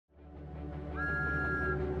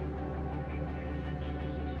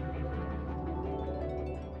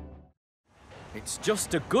It's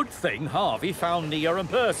just a good thing Harvey found Nia and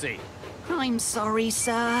Percy. I'm sorry,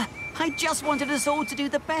 sir. I just wanted us all to do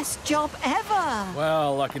the best job ever.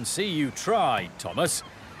 Well, I can see you tried, Thomas.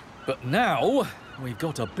 But now, we've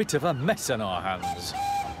got a bit of a mess on our hands.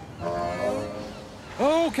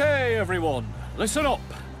 OK, everyone, listen up.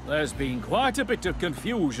 There's been quite a bit of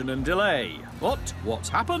confusion and delay. But what's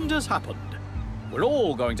happened has happened. We're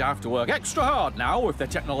all going to have to work extra hard now if the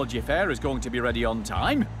technology fair is going to be ready on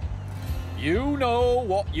time. You know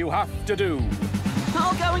what you have to do.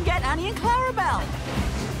 I'll go and get Annie and Clarabelle.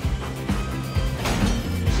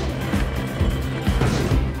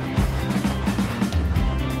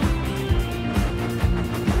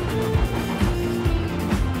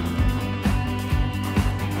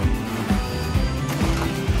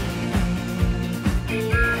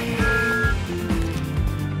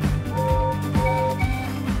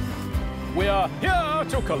 We are here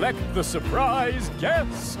to collect the surprise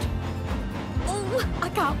guest. Oh, I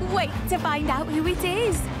can't wait to find out who it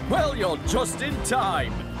is. Well, you're just in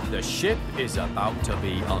time. The ship is about to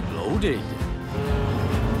be unloaded.